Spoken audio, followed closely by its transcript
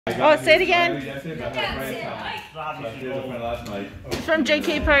Oh, say it again. It's from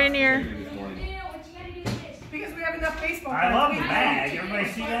JK Pioneer. Because we have enough baseball. I love the bag. Everybody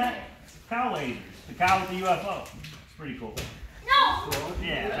see that? Cowlazars. The cow with the UFO. It's pretty cool. No!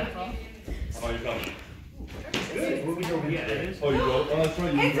 Yeah, that's all. Oh, you're coming. Yeah, it is. Oh, you go? Oh, that's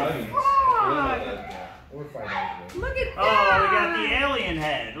right. You're driving. Look at that! Oh, we got the alien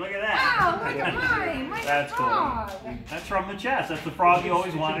head. Look at that. Wow, look at mine. My That's frog. cool. That's from the chest. That's the frog you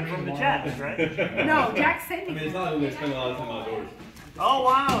always wanted from the chest, right? No, Jack sent I mean, me. it's not like we spend a lot of time outdoors. Oh,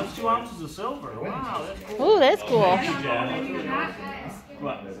 wow. It's 2 ounces of silver. Wow, that's cool. Ooh, that's cool.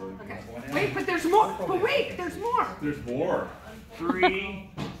 What? Okay. Wait, but there's more. But wait, there's more. There's more.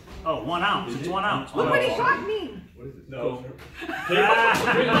 3. Oh, 1 ounce. It's 1 ounce. Look what he got me. No.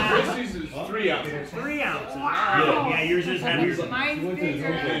 Christie's is 3 ounces. 3 ounces. Yeah, yours is heavier. Mine's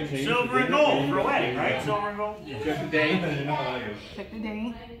bigger. Silver and gold for a wedding, right? Silver and gold. Check the date. Check the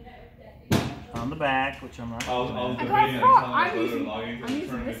date. On the back, which I'm not. I got a frog. I'm using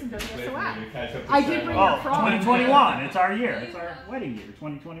this in WSOF. I did bring your frog. 2021. It's our year. It's our wedding year,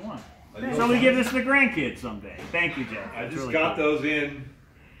 2021. So we give this to the grandkids someday. Thank you, Jeff. I just got those in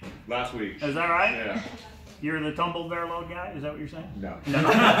last week. Is that right? Yeah. You're the tumble bear load guy? Is that what you're saying? No. No. No,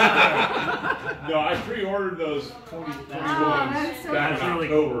 I pre-ordered those 2021 that's so back in really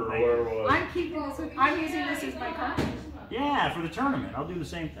October cool. or whatever it was. I'm keeping this with. I'm using this as my car. Yeah, for the tournament. I'll do the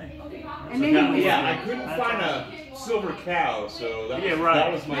same thing. And then you Yeah, I couldn't find a silver cow, so that,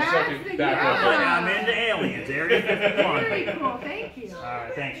 that was my That's second the backup. guy. I'm into aliens. Area 51. Very cool. Thank you. All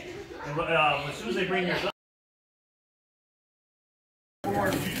right, thanks. And, as soon as they bring your son.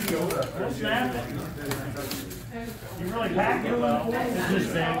 What's that? You really packed it well. It's this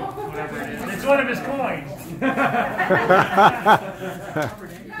thing, whatever it is. It's one of his coins.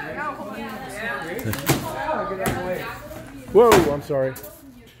 Whoa, I'm sorry.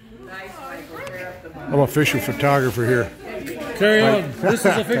 I'm a official photographer here. Carry on. This is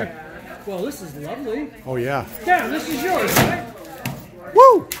a figure. Well, this is lovely. Oh, yeah. Yeah, this is yours, right?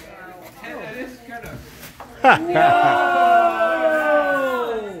 Woo! Whoa!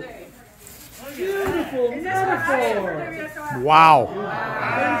 Beautiful metaphor. Wow.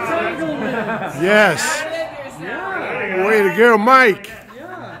 Entanglement. Yes. Yeah. Way to go, Mike.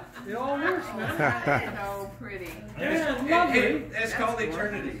 Yeah. It all works, man. So pretty. And lovely. It's called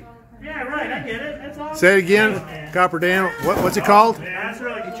eternity. Yeah, right. I get it. That's awesome. Say it again, Copper Dan. What's it called? Yeah, that's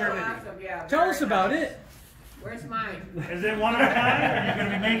really eternity. Tell us about it. Where's mine? Is it one of a kind? Or are you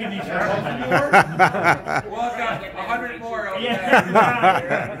going to be making these for everyone? Well, I've got 100 more over there.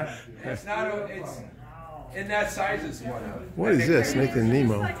 Yeah. It's not. It's in that size is one of it. What is this? Nathan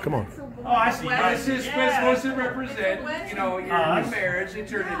Nemo. Come on. Oh, I see. This is supposed to represent, you know, your marriage,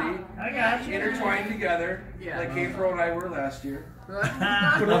 eternity, I got you. intertwined together, like April and I were last year.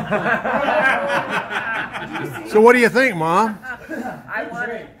 So what do you think, Mom? I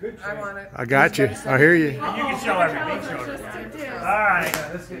want it. I want it. I got you. I hear you. You can show everything. Show everything. All right.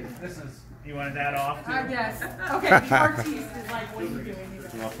 This is. You wanted that off too? Yes. Okay. The artiste is like, what are you doing?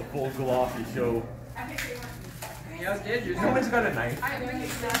 You want the full glossy show. Yeah, did you? Someone's got a knife.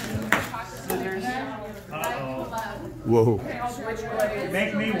 Uh-oh. Whoa.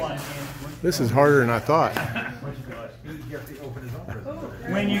 Make me one. This is harder than I thought.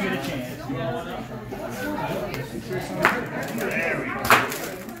 When you get a chance. There we go.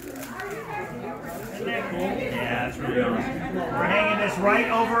 Isn't that cool? Yeah, it's really awesome. We're hanging this right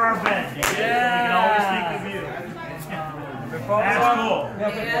over our bed, Dave. Yeah. We can always think of you. That's cool.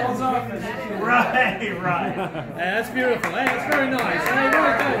 Right. That's beautiful. Hey, that's very nice. Hey,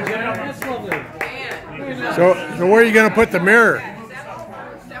 really good, Jeff. That's lovely. Very nice. So where are you going to put the mirror?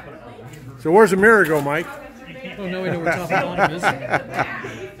 So where's the mirror go, Mike? Oh, now we know where top and bottom is.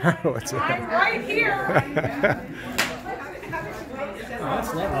 What's that? I'm right here. Oh,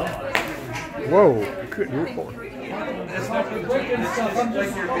 that's lovely. Whoa. Good report. It's like the quick and stuff.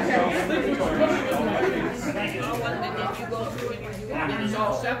 Like your It's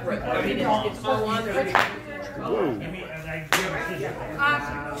all separate. I mean, it's all on there.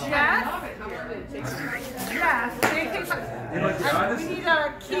 Jeff, we need a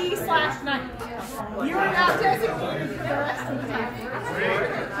key/knife. You are now designated for the rest of the time.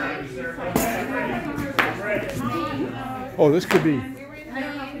 Oh, this could be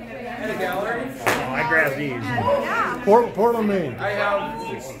in a gallery. Oh, I grabbed these. Portland, Maine. I have.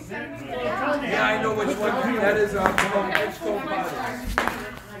 Yeah, I know which one. That is Pitchcomb Potteries.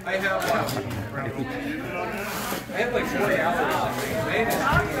 I have like 4 galleries.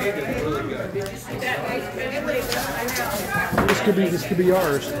 Made it really good. This could be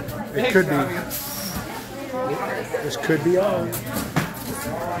ours. It could be. This could be ours.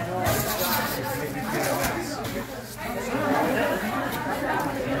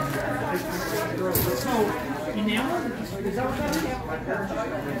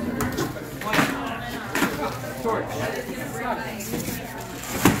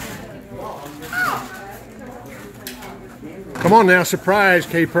 Come on now, surprise,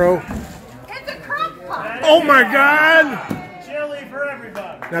 K-Pro. It's a crock pot. Oh my God! Chili for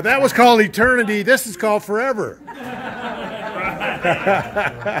everybody. Now that was called eternity. This is called forever.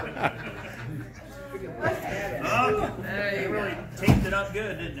 Oh, they really taped it up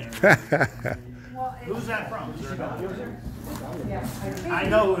good, didn't they? Who's that from? I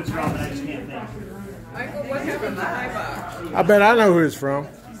know who it's from, but I just can't think. Michael, what happened to the high box? I bet I know who it's from.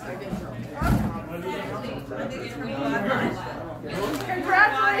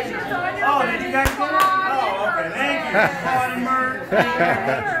 Congratulations on your Oh, did you guys get it? Oh, okay. Thank you. Claude and Mert.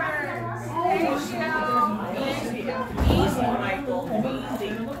 Easy, Michael. Easy.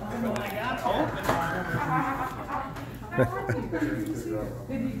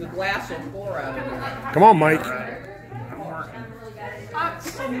 The glass will pour out of it. Come on, Mike. I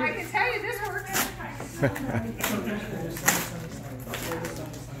can tell you this works.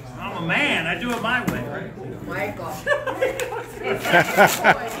 I'm a man. I do it my way. Michael.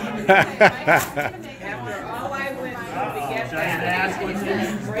 After all I went through to get that,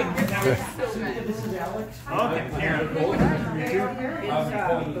 break your Okay, here.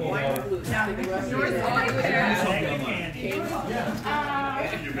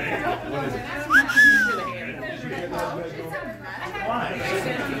 Why? They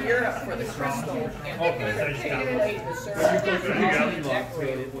sent to Europe for the crystal, and they played the circle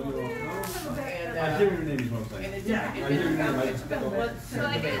decorated. And it's been months since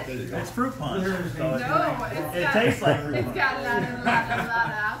they made it. It's fruit punch. So it It's tastes like fruit it's punch. got a lot of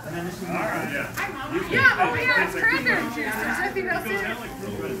apples. All right, yeah. Yeah, over here it's cranberry juice. There's nothing else in it.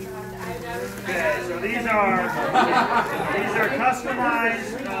 Okay, so these are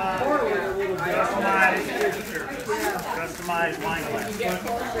customized wine glasses.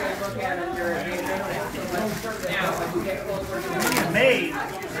 Made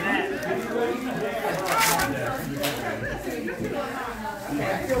for that.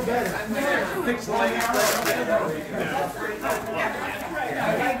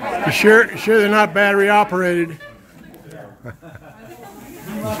 You sure they're not battery operated?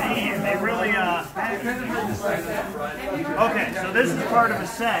 They really, okay, so this is part of a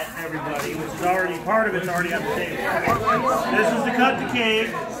set, everybody, which is already, part of it's already on the table. This is to cut the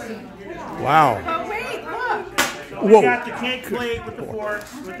cake. Wow. But wait, look. We got the cake plate with the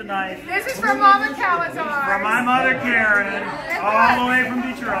forks, with the knife. This is from Mama Cowlazars. From my mother Karen, all the way from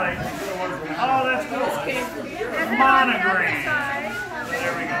Detroit. Oh, that's cool. Monogram.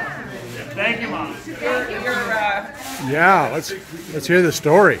 There we go. Thank you, Mom. Yeah, let's hear the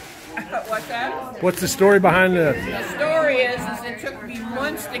story. What's that? What's the story behind the? The story is it took me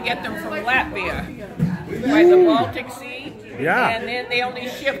months to get them from Latvia by the Baltic Sea. Yeah. And then they only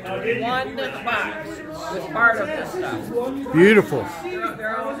shipped one box with part of the stuff. Beautiful.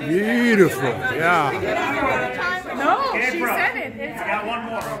 They're always Beautiful. Yeah. No, Okay, she bro. said it. I got one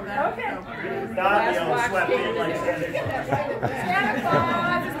more. Okay. Dottie swept in like Santa Claus. Santa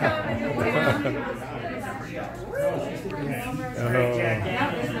Claus is coming to Great jacket.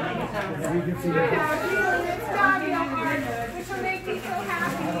 This will make me so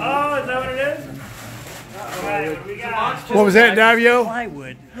happy. Oh, is that what it is? All right, what we got? What was that, Davio?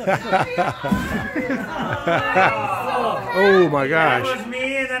 Plywood. Oh my That gosh. was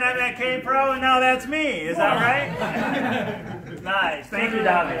me, and then I met K-Pro, and now that's me. Is that right? Nice. Thank you,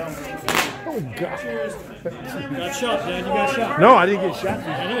 Davio. Oh gosh. You got shot, Dad. You got shot. No, I didn't get shot. I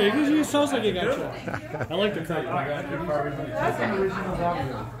know, it sounds like you got shot. I like the cut.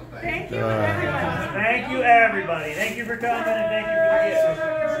 Thank you, everyone. Thank you, everybody. Thank you for coming, and thank you for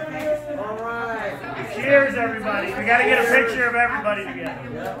the gifts. All right. Cheers, everybody. We got to get a picture of everybody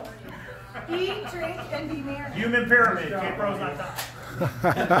together. Eat, drink, and be merry. Human pyramid. K-Pro's on top.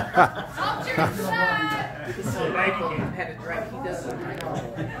 I'll cheers to that. Thank you, K. Had a drink. He doesn't.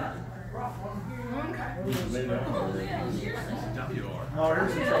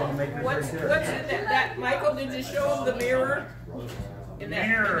 What's in that? Michael, did you show him the mirror? In the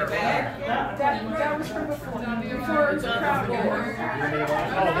bag? That was from before. Before it was on the floor.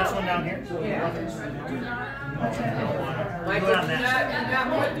 Oh, this one down here? Michael, do not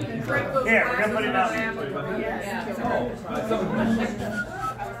drink those Here, we're gonna put it down. So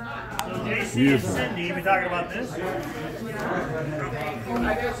JC and Cindy, we talking about this?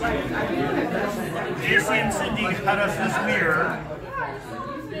 JC and Cindy got us this mirror.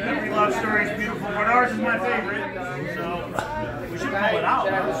 Every love story is beautiful, but ours is my favorite. So we should pull it out.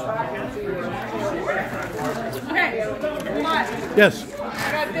 Okay, what? Yes.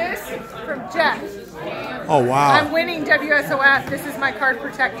 I got this from Jeff. Oh wow. I'm winning WSOF. This is my card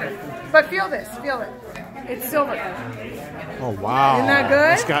protector. But feel this, feel it. It's silver. Oh, wow. Isn't that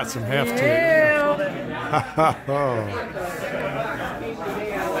good? It's got some heft to it.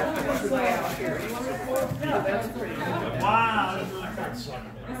 Wow.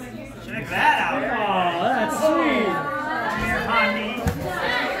 Check that out. Oh, that's sweet. Here, honey.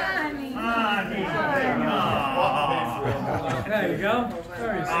 Honey. There you go.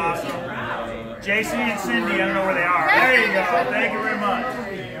 Very sweet. Awesome. JC and Cindy, I don't know where they are. There you go. Thank you very much.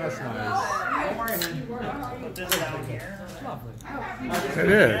 That's nice. Put this down here. It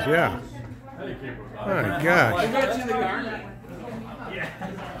is, yeah. My gosh.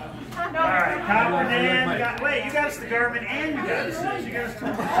 All right, Copper Dan, wait, you got us the garment and you got us this. You got us two.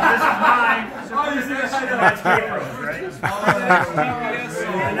 So this is mine. That's K-Pros, right?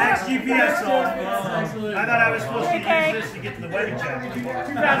 The next GPS song. I thought I was supposed to use this to get to the wedding jacket.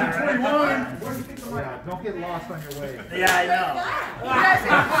 2021. Don't get lost on your way. Yeah, I know.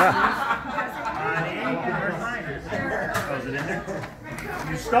 Honey, where's mine? Oh, is it in there?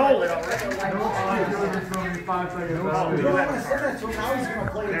 You stole it already. There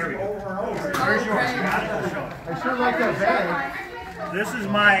we go. Where's yours? You got it? Show it. I sure like that bag. This is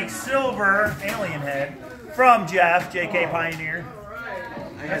my silver alien head from Jeff, JK Pioneer.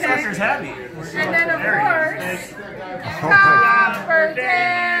 That sucker's heavy. And then, of course, Copper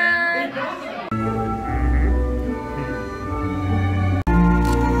Dan.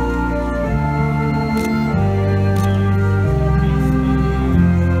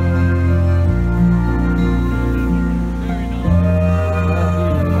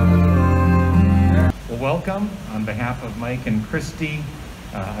 Welcome on behalf of Mike and Christy.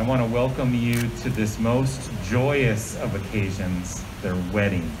 I want to welcome you to this most joyous of occasions, their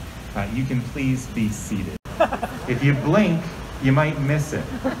wedding. You can please be seated. If you blink, you might miss it.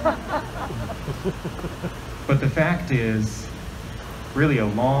 But the fact is, really a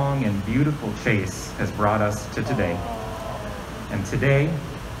long and beautiful chase has brought us to today. And today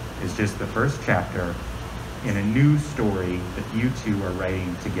is just the first chapter in a new story that you two are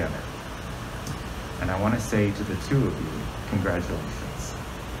writing together. And I want to say to the two of you, congratulations.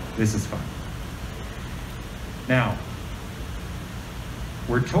 This is fun. Now,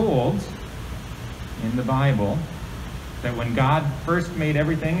 we're told in the Bible that when God first made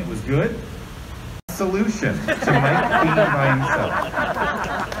everything, it was good. Solution to Mike being by himself.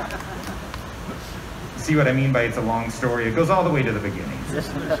 See what I mean by it's a long story? It goes all the way to the beginning.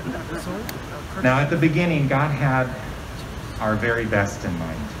 Now, at the beginning, God had our very best in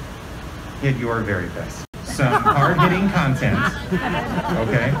mind. He had your very best. Some hard-hitting content,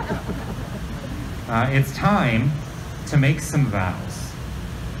 okay? It's time to make some vows.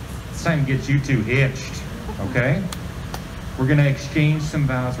 It's time to get you two hitched, okay? We're gonna exchange some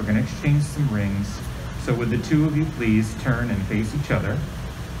vows, we're gonna exchange some rings. So would the two of you please turn and face each other?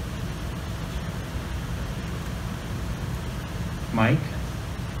 Mike,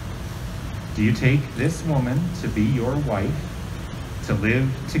 do you take this woman to be your wife, to live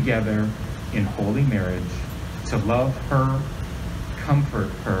together in holy marriage, to love her, comfort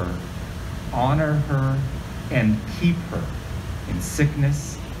her, honor her, and keep her in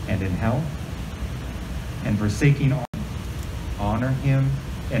sickness and in health, and forsaking all, honor him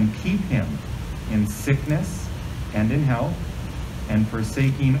and keep him in sickness and in health, and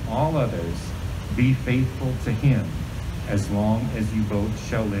forsaking all others, be faithful to him as long as you both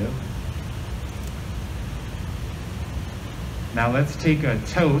shall live? Now let's take a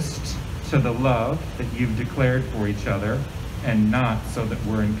toast to the love that you've declared for each other, and not so that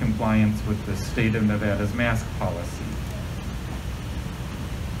we're in compliance with the state of Nevada's mask policy.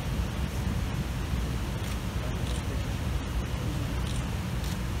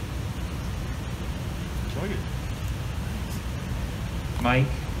 Mike,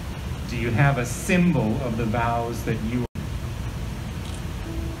 do you have a symbol of the vows that you...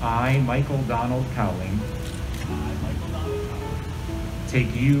 I, Michael Donald Cowling,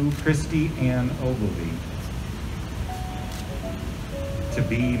 take you, Christy Ann Ogilvy, to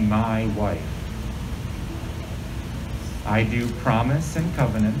be my wife. I do promise and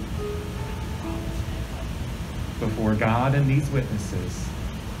covenant before God and these witnesses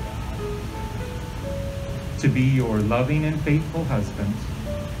to be your loving and faithful husband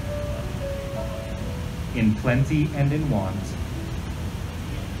in plenty and in want,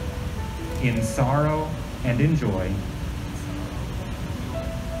 in sorrow and in joy,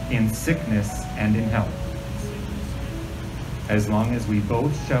 in sickness and in health, as long as we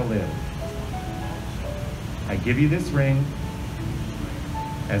both shall live. I give you this ring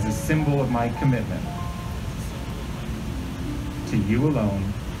as a symbol of my commitment to you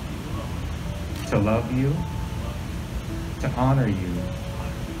alone, to love you, to honor you,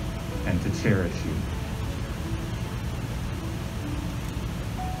 and to cherish you.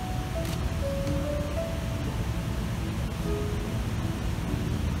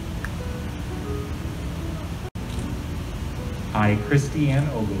 I, Christy Ann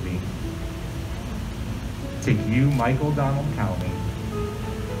Ogilvy, take you, Michael Donald Cowley,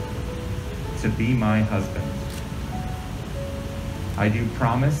 to be my husband. I do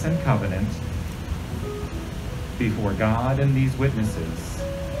promise and covenant before God and these witnesses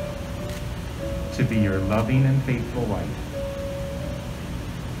to be your loving and faithful wife,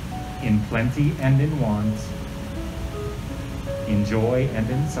 in plenty and in want, in joy and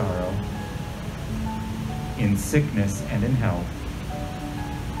in sorrow, in sickness and in health,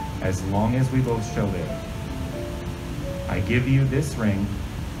 as long as we both shall live. I give you this ring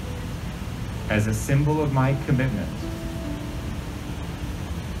as a symbol of my commitment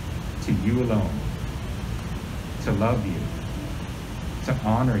to you alone, to love you, to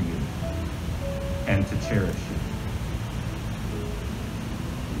honor you, and to cherish you.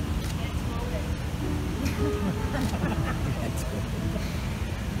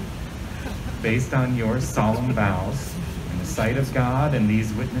 Based on your solemn vows, in the sight of God and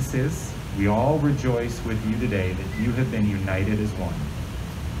these witnesses, we all rejoice with you today that you have been united as one.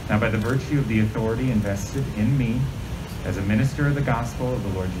 Now, by the virtue of the authority invested in me as a minister of the gospel of the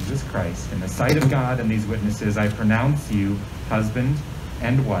Lord Jesus Christ, in the sight of God and these witnesses, I pronounce you husband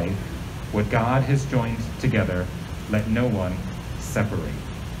and wife. What God has joined together, let no one separate.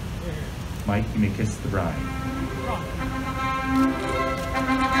 Mike, you may kiss the bride.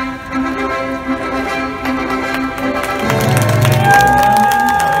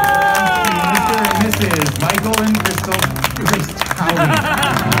 Mr. and Mrs. Michael and Crystal Cowley.com.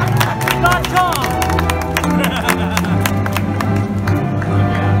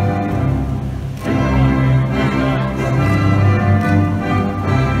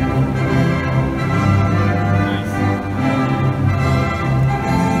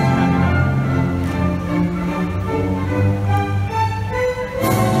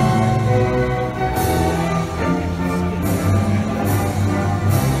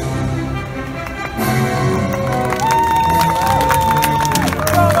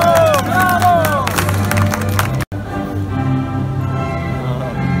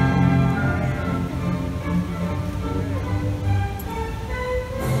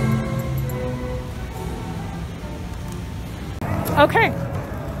 Okay,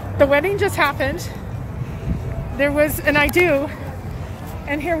 the wedding just happened. There was an I do,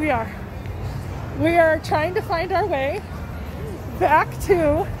 and here we are. We are trying to find our way back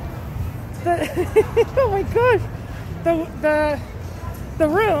to the oh my gosh, the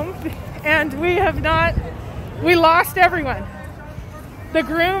room, and we lost everyone. The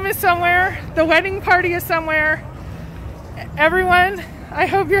groom is somewhere, the wedding party is somewhere. Everyone, I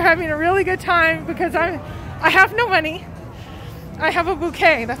hope you're having a really good time, because I have no money. I have a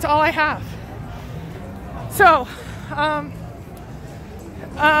bouquet, that's all I have. So,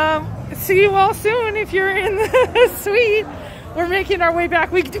 see you all soon if you're in the suite. We're making our way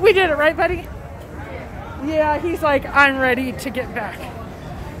back. We did it, right, buddy? Yeah, he's like, I'm ready to get back.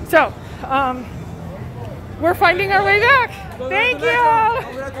 So, we're finding our way back. Thank you.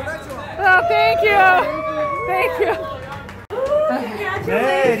 Oh, thank you. Thank you.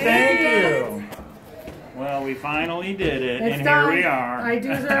 Hey, thank you. Well, we finally did it, It's and done. here we are. I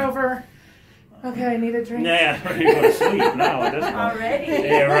do's are over. Okay, I need a drink. Yeah, ready to go to sleep now at this point. Already?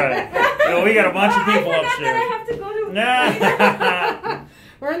 Yeah, right. So we got a bunch of people upstairs. I have to go to. Nah.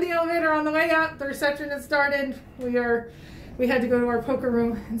 We're in the elevator on the way up. The reception has started. We had to go to our poker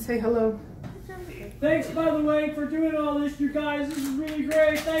room and say hello. Thanks, by the way, for doing all this, you guys. This is really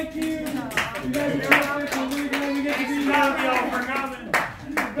great. Thank you. You guys are terrific. We're really glad we get to be here. Thanks y'all for coming.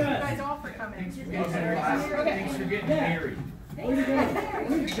 You guys all for coming. Thanks for getting married. Okay,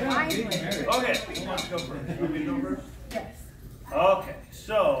 who wants to go first? You want me to go first? Yes. Okay,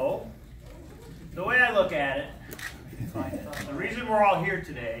 so the way I look at it, the reason we're all here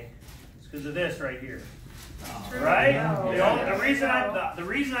today is because of this right here. Right? The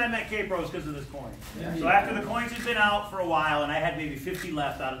reason I met K-Pro is because of this coin. So after the coins had been out for a while, and I had maybe 50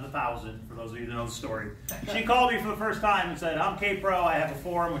 left out of the 1,000, for those of you that know the story, she called me for the first time and said, I'm K-Pro, I have a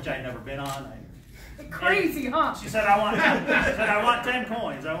forum, which I'd never been on. Crazy, huh? She said, I want 10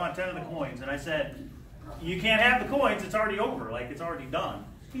 coins. I want 10 of the coins. And I said, you can't have the coins. It's already over. Like, it's already done.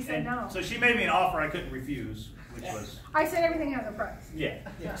 He said no. So she made me an offer I couldn't refuse, which was... I said everything has a price. Yeah.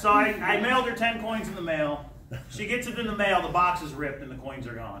 So I mailed her 10 coins in the mail. She gets it in the mail. The box is ripped and the coins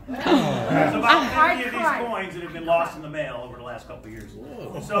are gone. There's about 50 of these coins that have been lost in the mail over the last couple of years.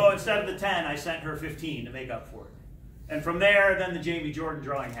 So instead of the 10, I sent her 15 to make up for it. And from there, then the Jamie Jordan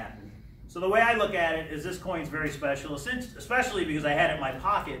drawing happened. So the way I look at it is this coin's very special, especially because I had it in my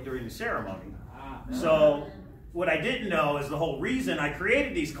pocket during the ceremony. So what I didn't know is the whole reason I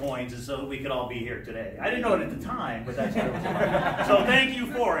created these coins is so that we could all be here today. I didn't know it at the time, but that's what it was about. So thank you,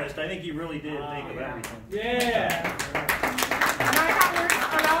 Forrest. I think you really did think of everything. Yeah. And I have words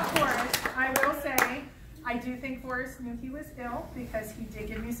about Forrest. I will say, I do think Forrest knew he was ill because he did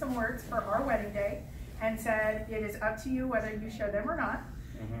give me some words for our wedding day and said, it is up to you whether you share them or not.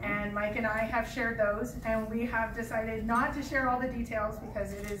 And Mike and I have shared those, and we have decided not to share all the details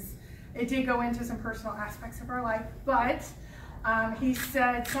because it did go into some personal aspects of our life, but he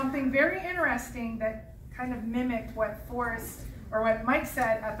said something very interesting that kind of mimicked what Forrest, or what Mike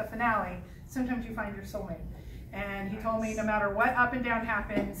said at the finale. Sometimes you find your soulmate. And he told me no matter what up and down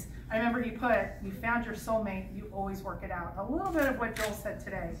happens, I remember he put, you found your soulmate, you always work it out. A little bit of what Joel said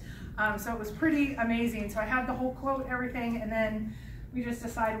today. So it was pretty amazing. So I had the whole quote, everything, and then we just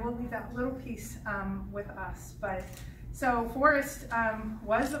decided we'll leave that little piece with us. But so Forrest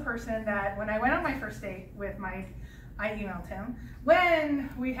was the person that when I went on my first date with Mike, I emailed him. When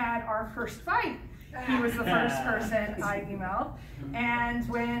we had our first fight, he was the first person I emailed. And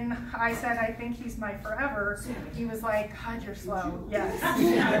when I said, I think he's my forever, he was like, God, you're slow. Yes.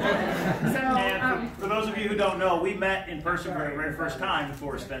 So, for those of you who don't know, we met in person for the very first time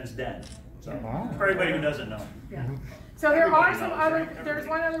before Fenn's dead. So, for everybody who doesn't know. Yeah. So there are some other, there's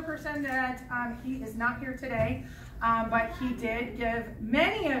one other person that he is not here today, but he did give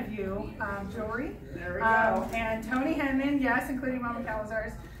many of you jewelry. There we go. And Tony Henman, yes, including Mama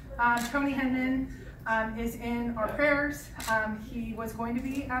Cowlazars. Tony Henman is in our prayers. He was going to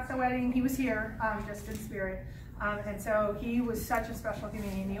be at the wedding. He was here, just in spirit. And so he was such a special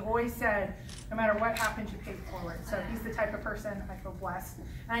human being. He always said, no matter what happens, you pay it forward. So he's the type of person I feel blessed.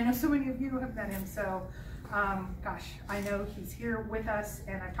 And I know so many of you have met him. So, gosh, I know he's here with us,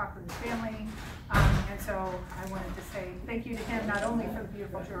 and I've talked with his family. And so I wanted to say thank you to him, not only for the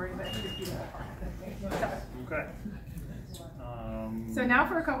beautiful jewelry, but his beautiful heart. Okay. So now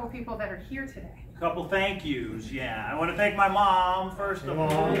for a couple people that are here today. A couple thank yous, yeah. I want to thank my mom, first of all.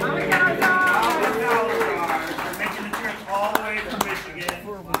 Mama Cowlazars! For making the trip all the way from Michigan, and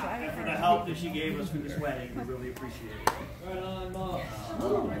for the help that she gave us for this wedding. We really appreciate it. Right on, Mom.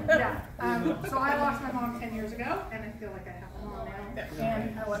 Yeah. So I lost my mom 10 years ago, and I feel like I have a mom now.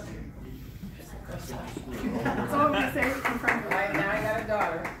 And I love you. That's all I'm going to say in front of you. Right now I got a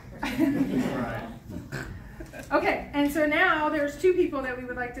daughter. Right. Okay, and so now there's two people that we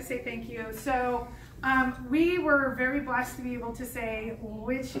would like to say thank you. So we were very blessed to be able to say who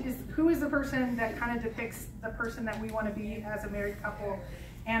is the person that kind of depicts the person that we want to be as a married couple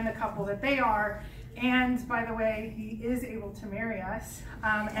and the couple that they are. And by the way, he is able to marry us.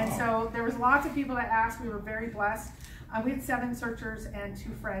 And so there was lots of people that asked. We were very blessed. We had 7 searchers and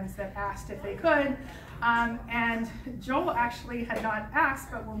 2 friends that asked if they could. And Joel actually had not asked,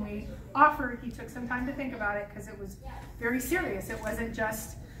 but when we offered, he took some time to think about it because it was very serious. It wasn't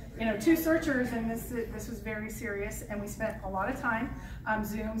just, 2 searchers, and this was very serious. And we spent a lot of time,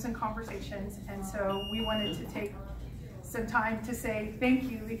 Zooms and conversations. And so we wanted to take some time to say thank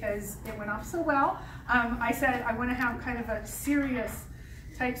you because it went off so well. I said I want to have kind of a serious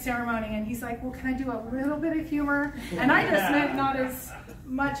type ceremony, and he's like, well, can I do a little bit of humor? And I just meant not as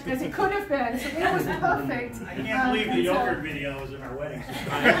much as it could have been. So it was perfect. I can't believe the yogurt video was in our wedding.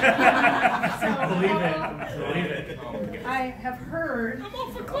 Believe it. I have heard. I'm all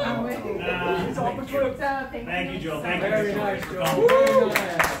for clout. It's all for clout. Thank you, Joe. Thank you. Very nice, Joe. Very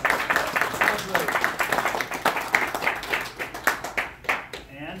nice.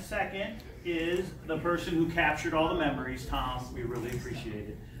 And second is the person who captured all the memories, Tom. We really appreciate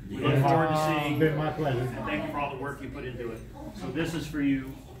it. We look forward to seeing. It's been my pleasure. And thank you for all the work you put into it. So this is for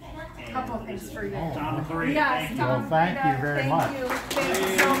you. A couple of things for you. Tom and Clarice, yes, thank Tom, you. Thank you very much. Thank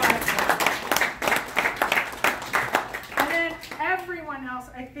you so much. And then everyone else,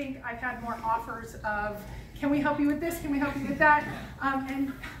 I think I've had more offers of, can we help you with this? Can we help you with that?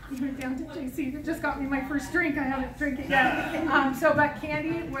 And even down to JC that just got me my first drink. I haven't drank it yet. But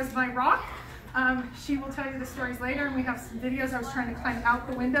Candy was my rock. She will tell you the stories later, and we have some videos. I was trying to climb out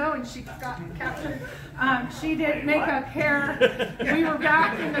the window, and she got captured. She did makeup, hair. We were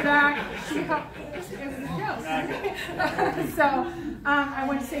back in the back. She helped. It was a joke. So I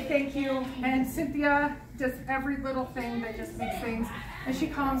want to say thank you. And Cynthia does every little thing that just makes things. And she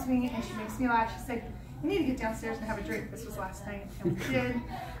calms me, and she makes me laugh. She said, "You need to get downstairs and have a drink." This was last night, and we did.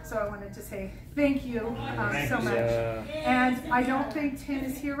 So I wanted to say thank you so much. And I don't think Tim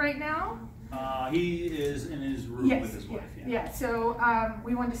is here right now. He is in his room with his wife. Yeah. So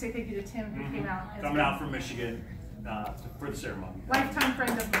we wanted to say thank you to Tim who came out. Coming out from Michigan for the ceremony. Lifetime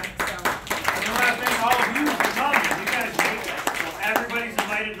friend of mine. So. And I want to thank all of you for coming. You guys made it. So everybody's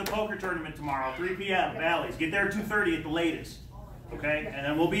invited to the poker poker tournament tomorrow, 3 p.m. Valleys. Get there 2:30 at the latest. Okay, and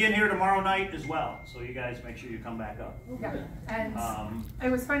then we'll be in here tomorrow night as well. So you guys make sure you come back up. Yeah, and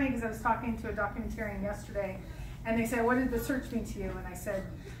it was funny because I was talking to a documentarian yesterday, and they said, "What did the search mean to you?" And I said,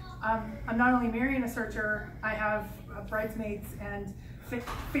 "I'm not only marrying a searcher, I have bridesmaids and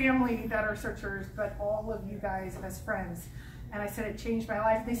family that are searchers, but all of you guys as friends." And I said, it changed my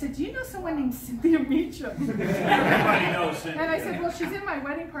life. They said, do you know someone named Cynthia Meacham? Everybody knows Cynthia. And I said, well, she's in my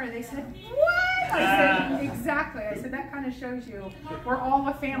wedding party. They said, what? I said, exactly. I said, that kind of shows you we're all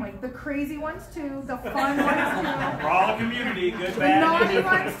a family. The crazy ones too, the fun ones too. We're all a community, good, the bad, naughty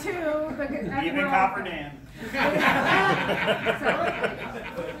ones too. Even Copper Dan.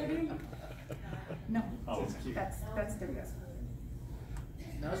 No, that's WSOF.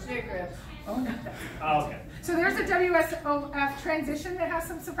 No secrets. Oh, no. Oh, okay. So there's a WSOF transition that has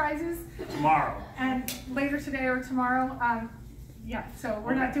some surprises. Tomorrow. And later today or tomorrow. Yeah, so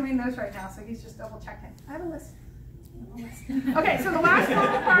we're not doing those right now, so he's just double checking. I have a list. Okay, so the last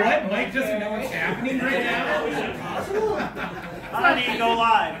photo part. What? Mike doesn't know what's happening right now? Is it possible? Honey, go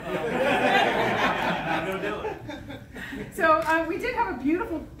live. Go do it. So we did have a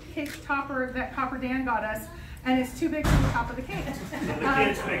beautiful cake topper that Copper Dan got us. And it's too big for the top of the cake. So the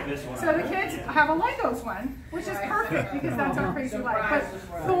kids pick this one. So the kids have a Legos one, which is perfect because that's our crazy life. But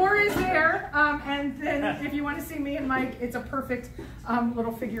Thor is there, and then if you want to see me and Mike, it's a perfect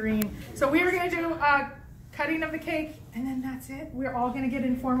little figurine. So we are going to do cutting of the cake, and then that's it. We're all going to get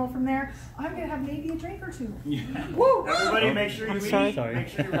informal from there. I'm going to have maybe a drink or two. Yeah. Woo! Everybody make sure you eat, sorry. make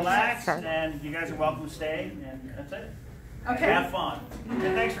sure you relax, and you guys are welcome to stay, and that's it. Okay. Have fun. And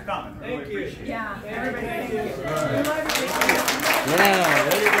thanks for coming. I really appreciate it. Yeah, everybody, thank you. We love you. Yeah,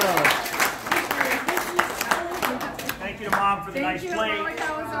 there you go. Thank you to Mom for the nice Thank you, plate. Mama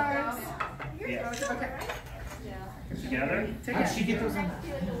Cowlazars. Yeah. Okay. Together? How did she get those on?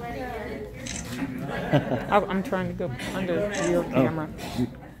 I'm trying to go under your camera. You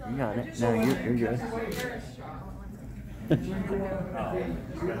got it. No, you're good.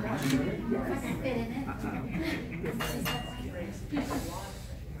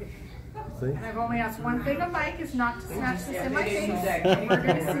 And I've only asked one thing of Mike is not to smash this in my face. And we're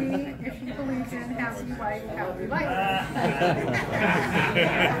going to see if he believes in happy wife, happy life.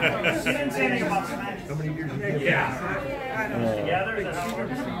 She didn't say anything about smashing. How many years together? Yeah. Together? Is that how it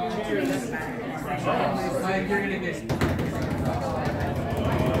works? Mike, you're going to get...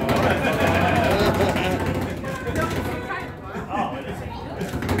 Oh, it is.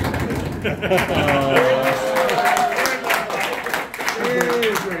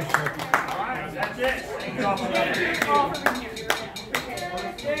 That's it. Thank you all for being here.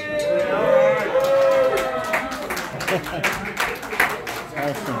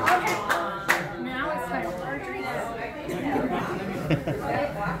 Awesome. Now it's time for our drinks.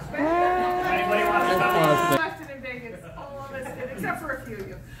 Anybody want to come? Left it in Vegas. All of us did, except for a few of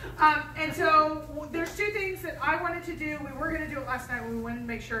you. And so there's two things that I wanted to do. We were going to do it last night. We wanted to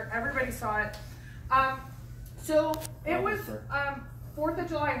make sure everybody saw it. So it was 4th of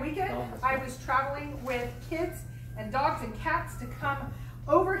July weekend. I was traveling with kids and dogs and cats to come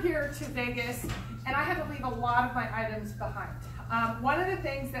over here to Vegas, and I had to leave a lot of my items behind. One of the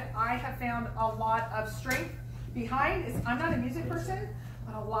things that I have found a lot of strength behind is I'm not a music person,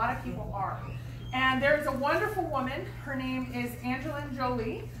 but a lot of people are. And there's a wonderful woman. Her name is Angeline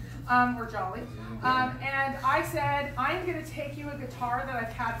Jolie, or Jolly. And I said, I'm going to take you a guitar that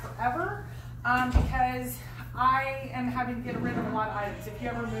I've had forever because I am having to get rid of a lot of items. If you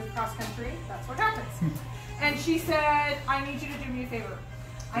ever move cross country, that's what happens. And she said, I need you to do me a favor.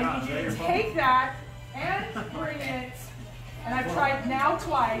 I need you to take that and bring it. And I've tried now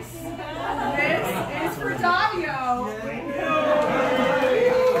twice. This is for Davio.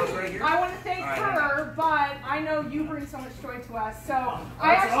 I want to thank her, but I know you bring so much joy to us. So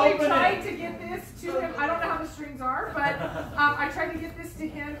I actually tried to get this to him. I don't know how the strings are, but I tried to get this to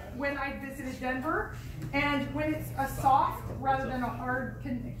him when I visited Denver. And when it's a soft rather than a hard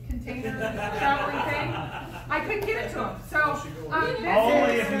container traveling thing, I couldn't get it to him. So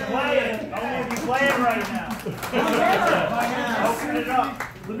Only if you play it. Only if you play it right now. Open it up.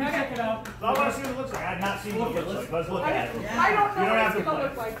 Let me check it out. I want to see what it looks like. I've not seen what it looks like. Let's look at it. I don't know what it's going to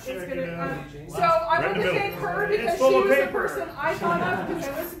look like. It's gonna, so I want to thank her because she was the person I thought of because I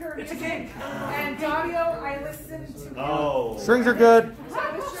listened to her music. And Davio, I listened to him. Oh. Strings are good.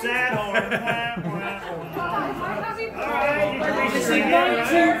 Sad horn.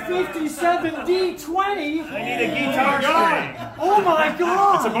 1957 D20. I need a guitar string. Oh my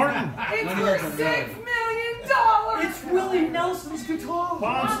God! It's a Martin. It's for $6 million. It's Willie Nelson's guitar.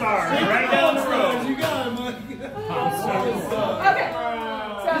 Pawn Stars, right down the road. You got it, Mike. Okay.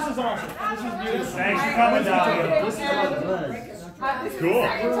 So is awesome. This is beautiful. Thanks for coming, Davio. This is Cool. the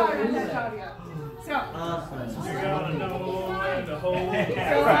second time I've met Davio. So, You gotta know when to hold. so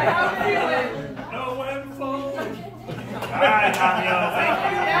I have a feeling. Know when to fold. All right, Davio.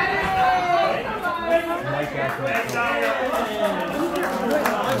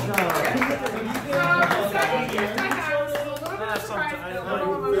 Thank you. Thanks,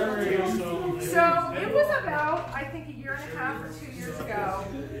 So it was about, I think, a year and a half or 2 years ago,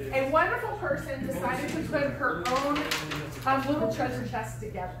 a wonderful person decided to put her own little treasure chest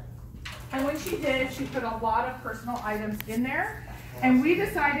together. And when she did, she put a lot of personal items in there. And we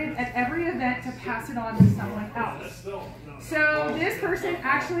decided at every event to pass it on to someone else. So this person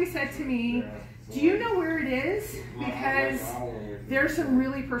actually said to me, do you know where it is? Because there's some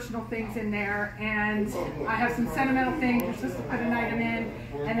really personal things in there, and I have some sentimental things. You're supposed to put an item in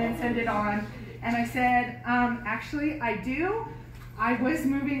and then send it on. And I said, actually, I do. I was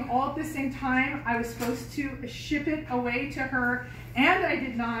moving all at the same time. I was supposed to ship it away to her, and I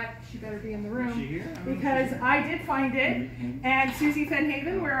did not. She better be in the room, because I did find it. And Susie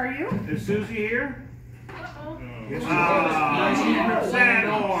Fenhaven, where are you? Is Susie here? Okay,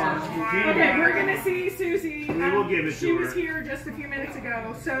 we're gonna see Susie. We will give it to She her. was here just a few minutes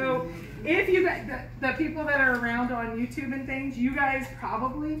ago. So if you guys, the people that are around on YouTube and things, you guys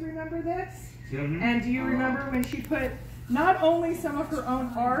probably remember this. And do you remember when she put not only some of her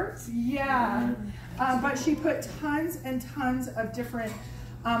own art, but she put tons and tons of different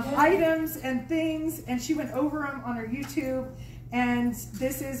items and things, and she went over them on her YouTube. And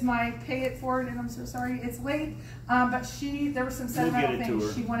this is my pay it forward, and I'm so sorry it's late, but there were some sentimental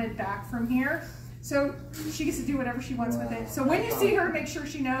things she wanted back from here. So she gets to do whatever she wants with it. So when you see her, make sure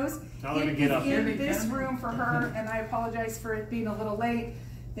she knows it is in this room for her, and I apologize for it being a little late.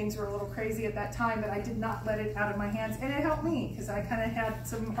 Things were a little crazy at that time, but I did not let it out of my hands, and it helped me, because I kind of had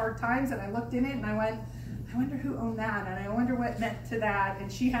some hard times, and I looked in it, and I went, I wonder who owned that, and I wonder what meant to that. And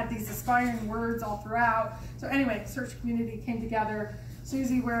she had these inspiring words all throughout. So anyway, search community came together.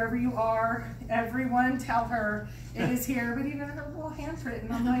 Susie, wherever you are, everyone tell her it is here. But even her little handwritten,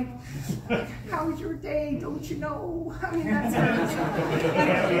 I'm like, how was your day? Don't you know? I mean, that's her.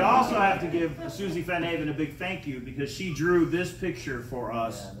 And we also have to give Susie Fenhaven a big thank you, because she drew this picture for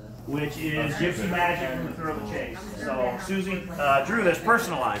us, which is Gypsy Magic from the Thrill of the Chase. So Susie drew this,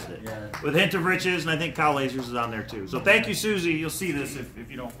 personalized it with Hint of Riches, and I think Cowlazars is on there too. So thank you, Susie. You'll see this if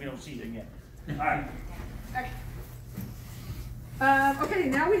we don't see it again. All right. Okay,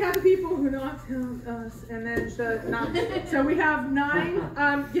 now we have the people who not us, and then so we have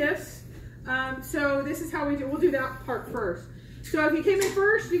 9 gifts. So this is how we do. We'll do that part first. So if you came in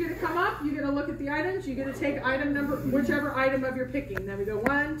first, you're going to come up, you're going to look at the items, you're going to take item number, whichever item of your picking. Then we go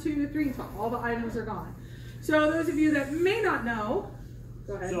 1, 2, 3, all the items are gone. So those of you that may not know,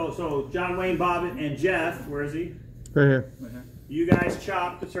 go ahead. So John Wayne, Bob, and Jeff, where is he? Right here. You guys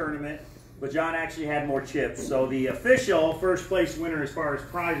chopped the tournament, but John actually had more chips. So the official first place winner as far as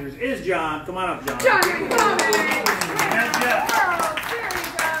prizes is John. Come on up, John. John, you're coming! And Jeff. World Series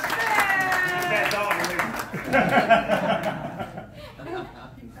of Fenn! That dog here.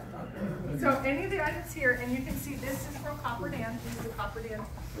 So any of the items here, and you can see this is from Copper Dan. This is the Copper Dan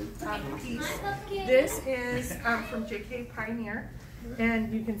piece. This is from JK Pioneer,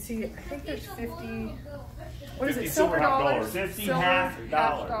 and you can see, I think there's 50. What is it? Silver dollars. 50 silver half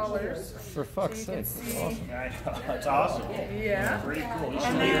dollars. For fuck's sake, that's awesome. That's awesome. Yeah. Pretty cool. You should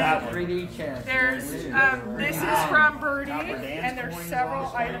And leave that one. 3D chance. There's this is from Birdie, and there's several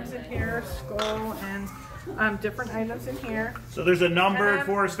items in here, skull and different items in here. So there's a numbered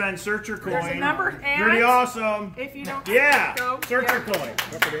Forest Fenn Searcher coin. There's a number, and pretty awesome. If you don't, Searcher coin.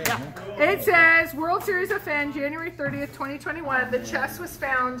 It says World Series of Fenn, January 30th, 2021. The chest was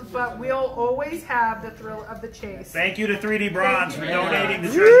found, but we'll always have the thrill of the chase. Thank you to 3D Bronze for donating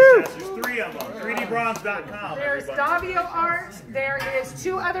the treasure chest. There's 3 of them. 3dbronze.com. There's Davio art. There is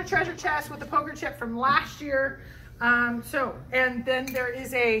 2 other treasure chests with the poker chip from last year. And then there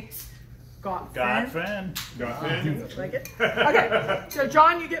is a Got Fenn. Like it? Okay, so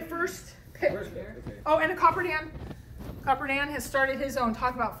John, you get first pick. Oh, and a Copper Dan. Copper Dan has started his own.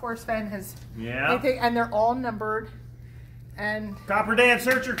 Talk about Forest Fenn has. Yeah. And they're all numbered. And Copper Dan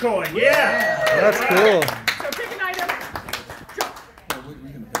Searcher coin. Yeah. That's cool. so pick an item.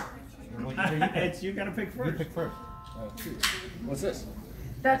 It's you gotta pick first. You pick first. What's this?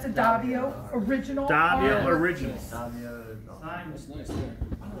 That's a Davio original. Davio original. That's nice there.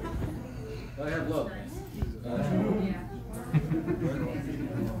 I have love.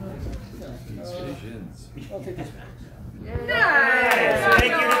 I'll take this one. Nice.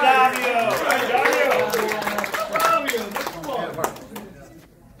 Thank you to Davio.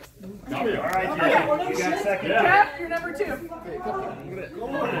 All right, Jeff. You got second. Jeff, you're number 2. Nice.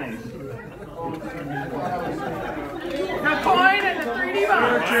 The coin and the 3D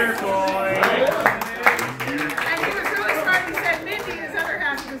box. Your coin. And he was really smart. He said Mindy, his other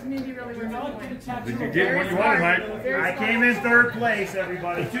half, because Mindy really was Did you get what you wanted, Mike? I came in 3rd place,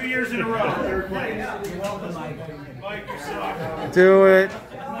 everybody. 2 years in a row, 3rd place. You're welcome, Mike. Mike, you suck. Do it.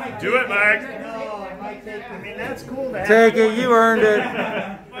 Do it, Mike. I mean, that's cool to have. Take it. You earned it.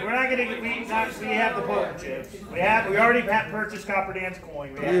 We're not going to. We have the poker chips. We already purchased Copper Dan's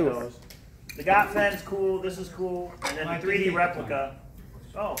coin. We have those. The Got Fenn's cool. This is cool. And then the 3D replica.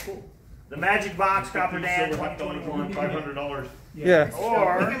 Oh, cool. The Magic Box Copper Dan 2021, $500. Yeah.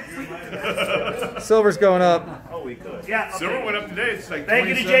 Or Silver's going up. oh, we could. Yeah. Okay. Silver went up today. It's like Thank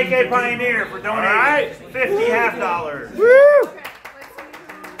you to JK Pioneer for donating. All right. $50 half dollars. Woo! Okay, let's see.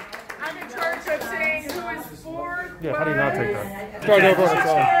 I'm in charge of saying who is for. Yeah, how do you not take that? Start over on its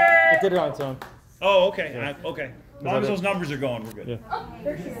own. It did it on its own. Oh, okay. Okay. As long as those numbers are going, we're good. Yeah. Oh,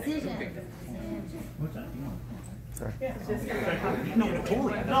 there's decision. Sorry. No,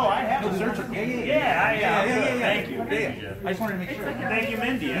 I have a searcher. Yeah. Thank you. I just wanted to make sure. Thank you,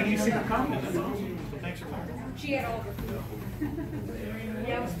 Mindy. And you see the comments. Thanks for coming. She had all the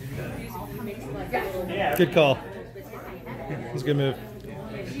Yeah. Good call. It's a good move.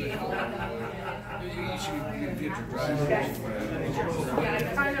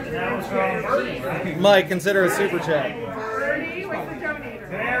 Mike, consider a super chat. Birdie with the donator.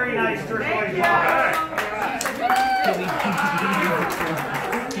 Very nice turquoise.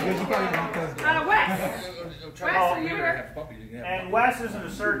 Wes. Wes, are you here? And Wes isn't a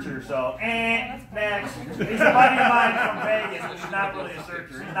searcher, so next. He's a buddy of mine from Vegas, but he's not really a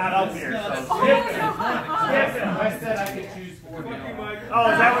searcher. He's not up here, so skip him. Wes said I could choose 4 now.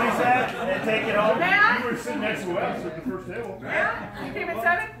 Oh, is that what he said? And take it home? Matt? You were sitting next to Wes at the first table. Matt, you came in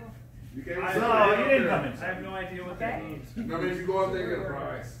 7? No, you didn't come in. I have no idea what that means. I mean, if you go out there, you get a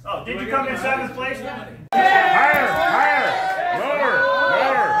prize. Oh, did you come in 7th place? Higher! Lower!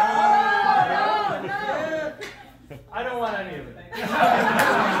 I don't want any of it.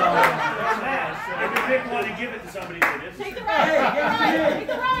 Matt, if you pick one and give it to somebody who did. Take the right. Take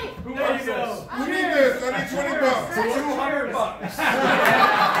the right. Who wants this? Who need this? I need $20.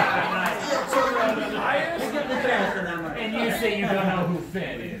 $200. And you say you don't know who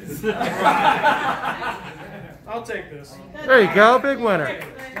Fenn is. I'll take this. There you go. Big winner. Thanks,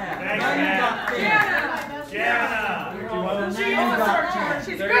 Matt. Jana. She's a searcher.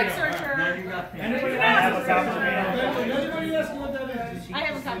 She's a good searcher. Anybody have a copper man? Anybody ask me what that is? I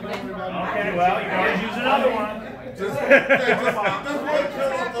have a copy. Okay, well, you can always use another one.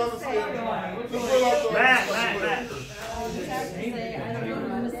 Matt.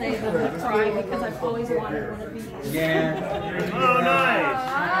 Say the cry because I've always wanted one of these. Yeah. Oh,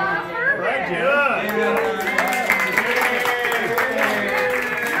 nice. Right,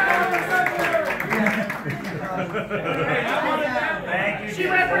 Thank you. She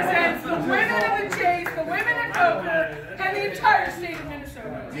represents the women of the chase, the women in poker, and the entire state of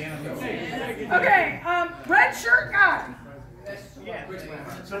Minnesota. Okay, red shirt guy. Yeah.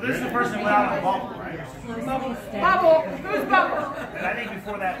 So this is the person who went out on the bubble, right? Bubble. Who's Bubble? And I think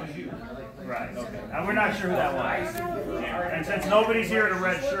before that was you. Right, okay. And we're not sure who that was. And since nobody's here in a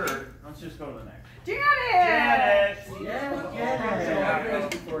red shirt, let's just go to the next. Janet!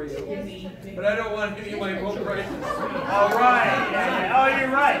 But I don't want any of my book prices. All right. Yeah. Oh,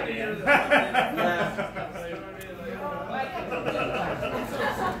 you're right.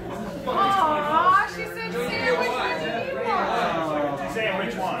 Aww, she said say which one you need one. She's saying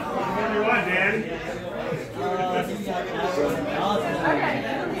which one? Which one, Dan? Okay.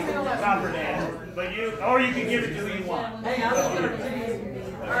 Copper Dan. But you, or you can give it to who you want.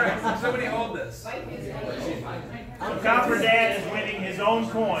 Alright, somebody hold this. So Copper Dan is winning his own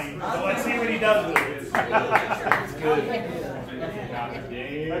coin. So let's see what he does with it. That's good.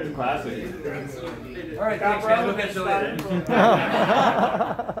 That's a classic. Alright, thanks, man. We'll catch you later.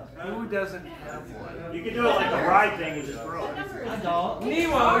 Who doesn't have one? You can do it like the ride thing and just throw it.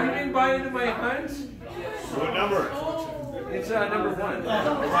 Nemo, you didn't buy into my hunt? What number? It's number 1.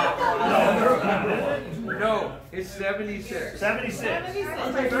 No, it's 76. 76.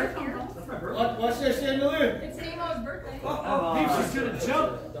 What's that chandelier? It's Nemo's birthday. Beef's just gonna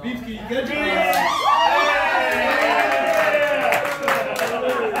jump. Beef, can you get me?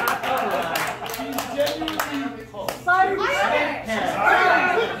 She's genuinely.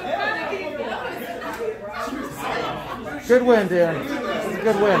 Good win, Dan. It's a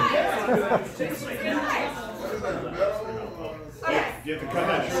good win. You have to cut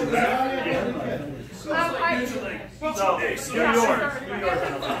that shirt back. So, do yours. Do yours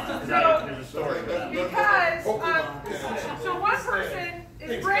on the line. There's a story. Because, so one person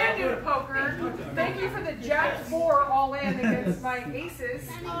is brand new to poker. Thank you for the Jack 4 all in against my aces.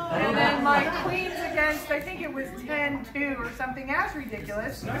 And then my queens against, I think it was 10-2 or something as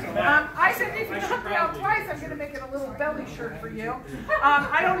ridiculous. I said, if you knock me out twice, I'm going to make it a little belly shirt for you.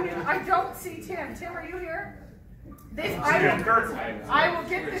 I don't see Tim. Tim, are you here? I will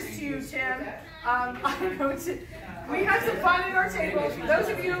get this to you, Tim. We had some fun at our table. For those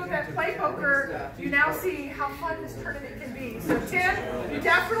of you that play poker, you now see how fun this tournament can be. So Tim, you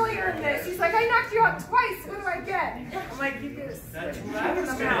definitely earned this. He's like, I knocked you out twice. What do I get? I'm like, you get a switch.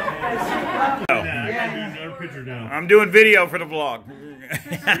 I'm doing video for the vlog.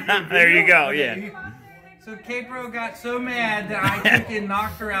 There you go. Yeah. So K-Pro got so mad that I took and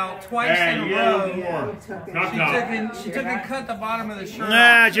knocked her out twice in a row. She took and cut the bottom of the shirt.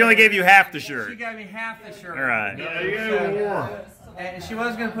 Nah, she only gave you half the shirt. She got me half the shirt. All right. And she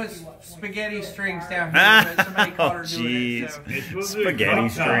was going to put spaghetti strings down here, but somebody caught her doing it. So. Spaghetti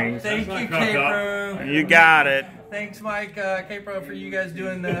strings. Thank you, K-Pro. You got it. Thanks, Mike, K-Pro, for you guys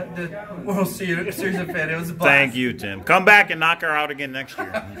doing the World Series of Fenn. It was a blast. Thank you, Tim. Come back and knock her out again next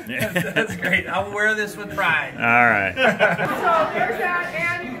year. That's great. I'll wear this with pride. All right. So there's that,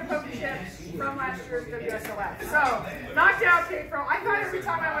 and you can poke chips from last year's WSOF. So, knocked out K-Pro. I thought every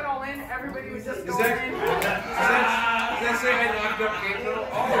time I went all in, everybody would just go in. Does that say I knocked up K-Pro?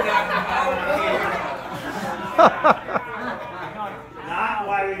 Not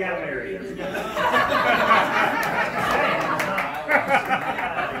why we got married.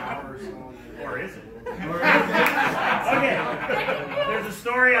 Or is it? Okay, there's a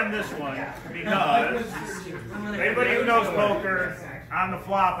story on this one because anybody who knows poker, on the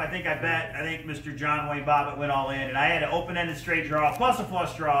flop, I think Mr. John Wayne Bobbitt went all in, and I had an open-ended straight draw plus a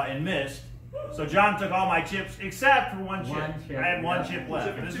flush draw and missed. So John took all my chips except for one chip. I had one chip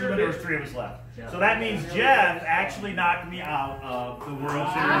left. This is when there was 3 of us left. So that means Jeff actually knocked me out of the World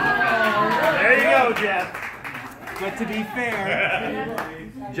Series of Fenn. There you go, Jeff. But to be fair,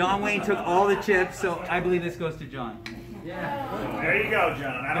 John Wayne took all the chips, so I believe this goes to John. There you go,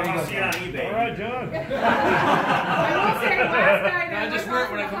 John. I don't want to see it on eBay. All right, John. I will say, last night I just wear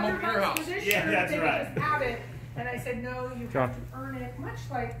it when I come over to your house. Yeah, that's right. Just have it. And I said, no, you have to earn it, much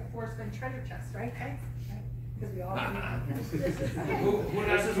like the Forrest Fenn treasure chest, right? Because we all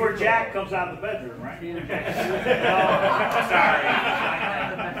This is where Jack comes out of the bedroom, right?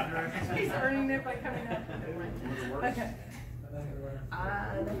 Sorry. He's earning it by coming out. Okay.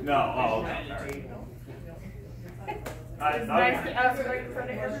 No, oh, okay. Sorry. It's nice to ask right in front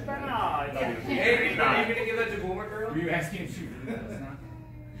of everybody. Hey, are you going to give that to Boomer Girl? Were you asking if she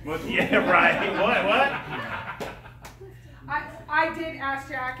What? Yeah, right. What? I did ask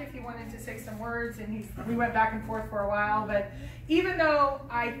Jack if he wanted to say some words, and we went back and forth for a while. But even though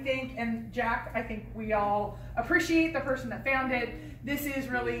I think, and Jack, I think we all appreciate the person that found it. This is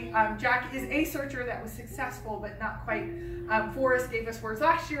really, Jack is a searcher that was successful, but not quite. Forrest gave us words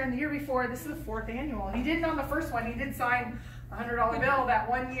last year and the year before. This is the 4th annual. He didn't on the first one. He did sign a $100 bill that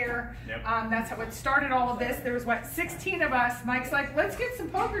one year. Yep. That's how it started all of this. There was, 16 of us. Mike's like, let's get some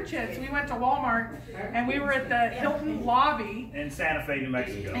poker chips. We went to Walmart, and we were at the Hilton lobby. In Santa Fe, New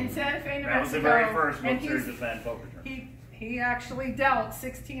Mexico. In Santa Fe, New Mexico. That was the very first World Series of Fenn poker tournament. He actually dealt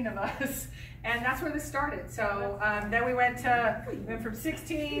 16 of us, and that's where this started. So then we went from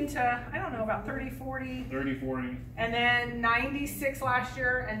 16 to, I don't know, about 30, 40. 30, 40. And then 96 last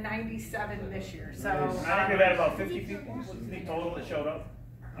year and 97 this year. So I think we've had about 50 people total that showed up.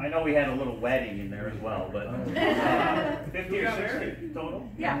 I know we had a little wedding in there as well, but 50 or 60 total?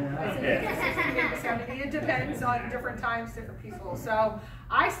 Yeah. It depends on different times, different people. So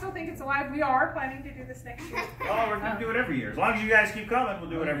I still think it's alive. We are planning to do this next year. Oh, we're going to do it every year. As long as you guys keep coming, we'll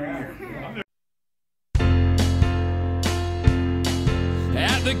do it every year.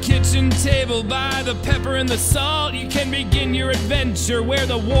 At the kitchen table by the pepper and the salt, you can begin your adventure where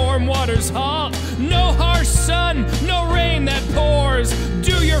the warm waters halt. No harsh sun, no rain that pours.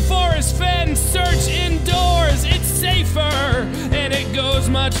 Do your Forrest Fenn search indoors. It's safer and it goes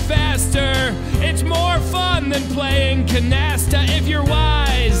much faster. It's more fun than playing canasta. If you're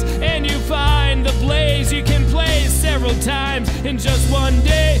wise and you find the blaze, you can play several times in just one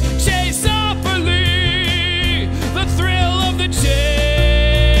day. Chase off early, the thrill of the chase.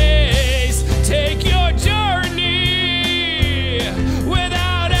 Take your journey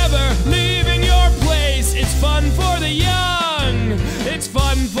without ever leaving your place. It's fun for the young, it's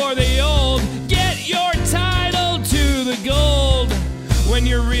fun for the old. Get your title to the gold when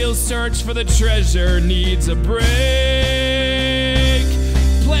your real search for the treasure needs a break.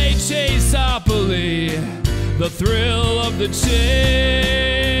 Play Chase Up Chaseopoly, the thrill of the chase.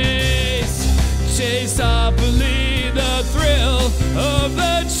 Chaseopoly, the thrill of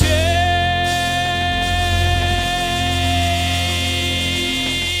the chase.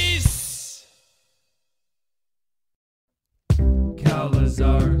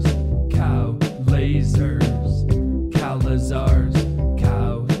 Cowlazars, Cowlazars, Cowlazars,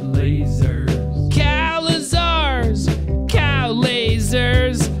 Cowlazars. Cowlazars,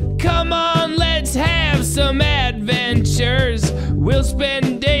 Cowlazars, come on, let's have some adventures. We'll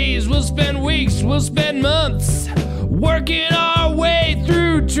spend days, we'll spend weeks, we'll spend months working our way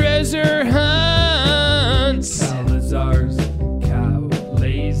through treasure hunts. Cowlazars,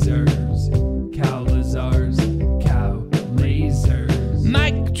 Cowlazars, Cowlazars, Cowlazars.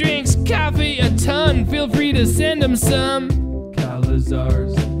 Mike drinks coffee a ton, feel free to send him some.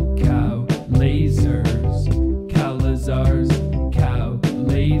 Cowlazars, Cowlazars, Cowlazars,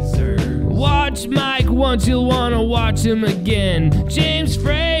 Cowlazars. Watch Mike once, you'll wanna watch him again. James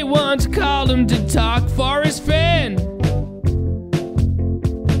Frey once called him to talk Forrest Fenn.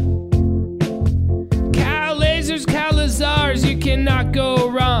 Cowlazars, Cowlazars, you cannot go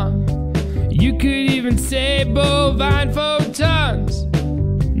wrong. You could even say bovine photons.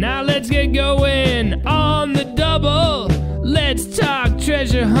 Now let's get going on the double. Let's talk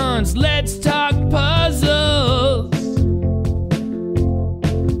treasure hunts, let's talk puzzles.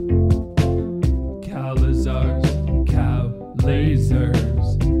 Cowlazars,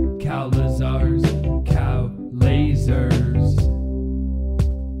 Cowlazars, Cowlazars, Cowlazars.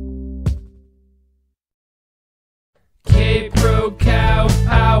 K-Pro Cow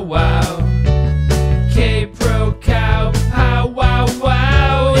Pow Wow. K-Pro Cow Pow Wow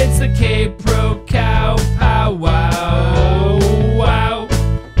Wow. It's the K-Pro Cow Pow Wow Wow.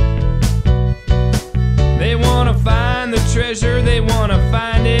 They wanna find the treasure, they wanna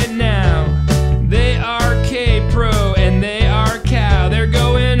find it now. They are K-Pro and they are cow. They're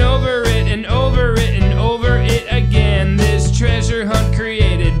going over it and over it and over it again. This treasure hunt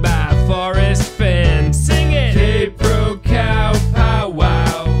created by Forrest Fenn. Sing it! K-Pro Cow Pow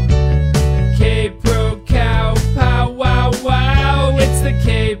Wow. K-Pro Cow Pow Wow Wow. It's the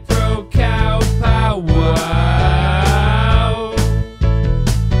K-Pro Cow Pow Wow.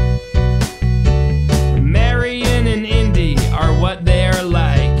 Marion and Indy are what they're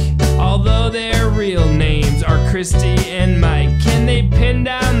like, although their real names are Christy and Mike. Can they pin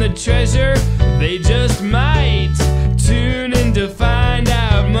down the treasure? They just might. Tune in to find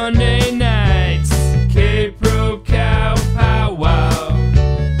out Monday nights. K-Pro Cow Pow Wow.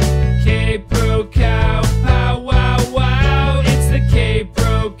 K-Pro Cow Pow Wow Wow. It's the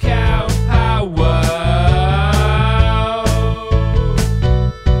K-Pro Cow Pow Wow.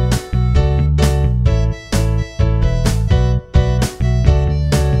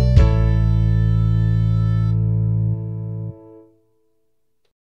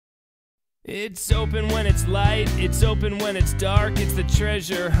 It's open when it's light, it's open when it's dark. It's the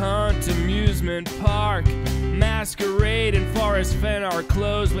treasure hunt amusement park. Masquerade and Forrest Fenn are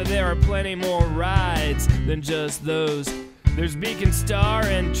closed, but there are plenty more rides than just those. There's Beacon Star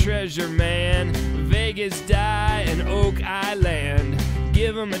and Treasure Man, Vegas Die and Oak Island.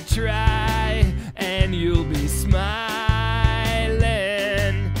 Give 'em a try and you'll be smiling.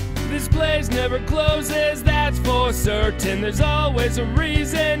 This place never closes, that's for certain. There's always a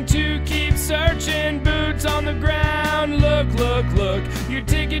reason to keep searching. Boots on the ground, look, look, look. Your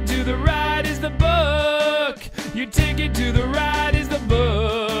ticket to the ride is the book. Your ticket to the ride is the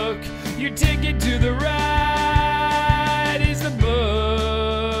book. Your ticket to the ride is the book.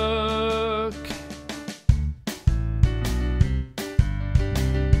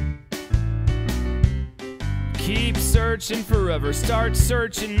 Keep searching forever, start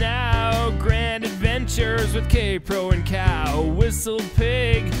searching now. Grand adventures with K-Pro and Cow. Whistle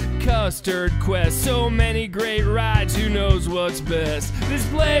Pig, Custard Quest. So many great rides, who knows what's best. This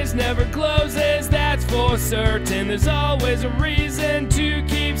place never closes, that's for certain. There's always a reason to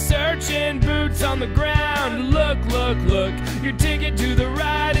keep searching. Boots on the ground, look, look, look. Your ticket to the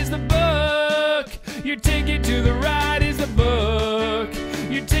ride is the book. Your ticket to the ride is the book.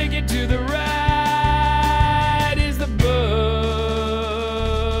 Your ticket to the ride is the book.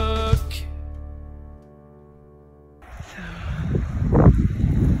 So,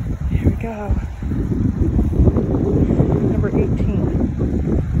 here we go. Number 18.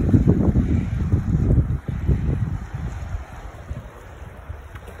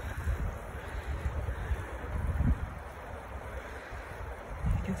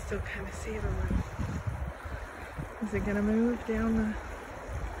 You can still kind of see it over. Is it gonna move down the...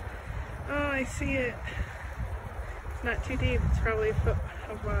 Oh, I see it. It's not too deep. It's probably a foot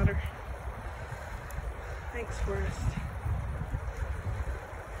of water. Thanks, Forrest.